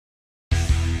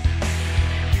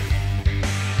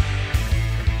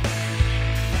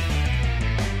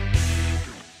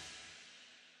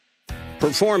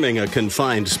Performing a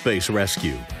confined space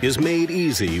rescue is made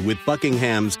easy with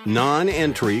Buckingham's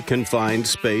non-entry confined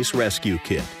space rescue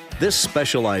kit. This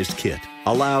specialized kit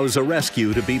allows a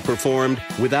rescue to be performed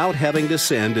without having to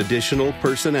send additional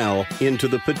personnel into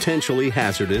the potentially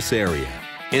hazardous area.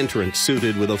 Entrant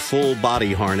suited with a full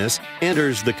body harness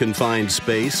enters the confined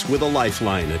space with a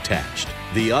lifeline attached.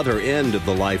 The other end of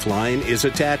the lifeline is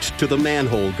attached to the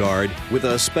manhole guard with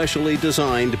a specially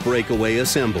designed breakaway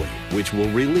assembly, which will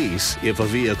release if a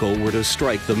vehicle were to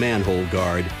strike the manhole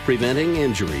guard, preventing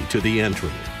injury to the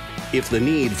entrant. If the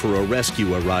need for a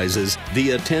rescue arises,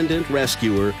 the attendant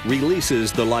rescuer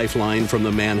releases the lifeline from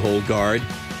the manhole guard,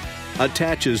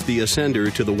 attaches the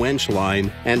ascender to the winch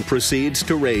line, and proceeds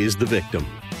to raise the victim.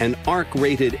 An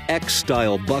ARC-rated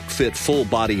X-style buck-fit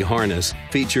full-body harness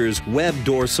features web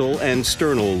dorsal and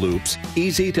sternal loops,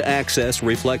 easy-to-access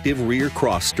reflective rear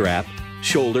cross strap,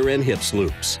 shoulder and hips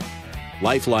loops.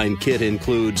 Lifeline kit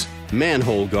includes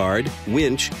manhole guard,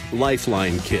 winch,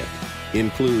 lifeline kit.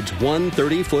 Includes one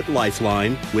 30-foot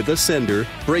lifeline with ascender,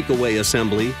 breakaway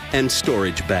assembly, and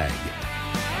storage bag.